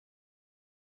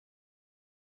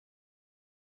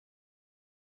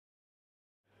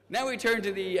Now we turn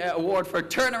to the award for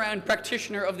Turnaround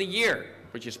Practitioner of the Year,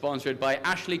 which is sponsored by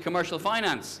Ashley Commercial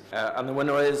Finance. And the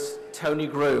winner is Tony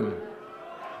Groom.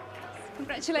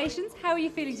 Congratulations. How are you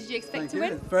feeling? Did you expect to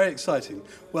win? Very exciting.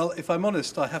 Well, if I'm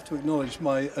honest, I have to acknowledge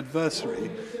my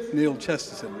adversary, Neil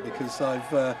Chesterton, because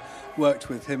I've worked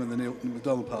with him and the Neil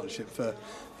McDonald partnership for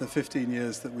the 15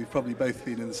 years that we've probably both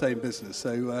been in the same business.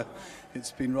 So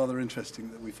it's been rather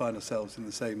interesting that we find ourselves in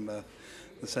the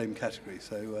same category.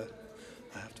 So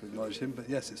I have to acknowledge him. But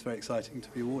yes, it's very exciting to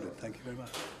be awarded. Thank you very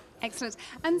much. Excellent.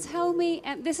 And tell me,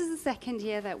 this is the second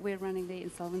year that we're running the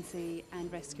Insolvency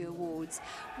and Rescue Awards.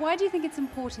 Why do you think it's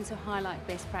important to highlight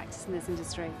best practice in this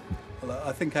industry? Well,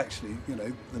 I think actually,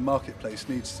 the marketplace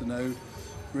needs to know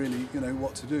really,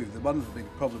 what to do. One of the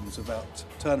big problems about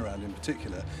turnaround in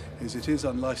particular is it is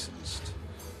unlicensed,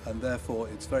 and therefore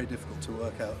it's very difficult to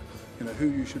work out, who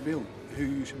you should be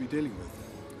dealing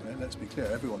with. Let's be clear,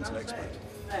 everyone's an expert.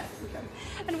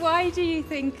 And why do you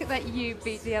think that you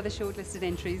beat the other shortlisted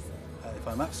entries? If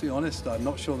I'm absolutely honest, I'm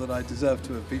not sure that I deserve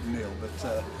to have beaten Neil,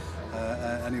 but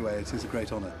anyway, it is a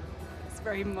great honour. It's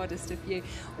very modest of you.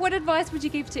 What advice would you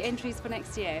give to entries for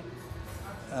next year?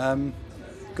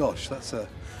 Gosh, that's a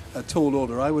tall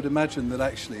order. I would imagine that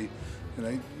actually,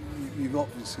 you've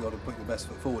obviously got to put your best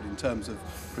foot forward in terms of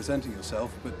presenting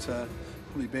yourself, but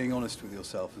probably being honest with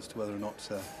yourself as to whether or not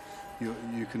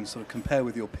you can sort of compare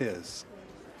with your peers.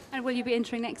 And will you be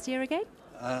entering next year again?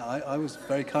 I was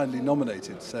very kindly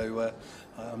nominated, so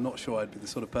I'm not sure I'd be the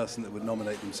sort of person that would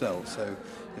nominate themselves. So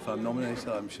if I'm nominated,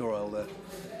 I'm sure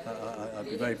I'd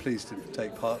be very pleased to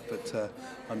take part, but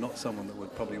I'm not someone that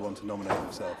would probably want to nominate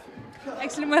himself.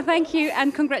 Excellent. Well, thank you,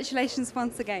 and congratulations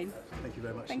once again. Thank you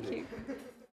very much. Thank indeed. you.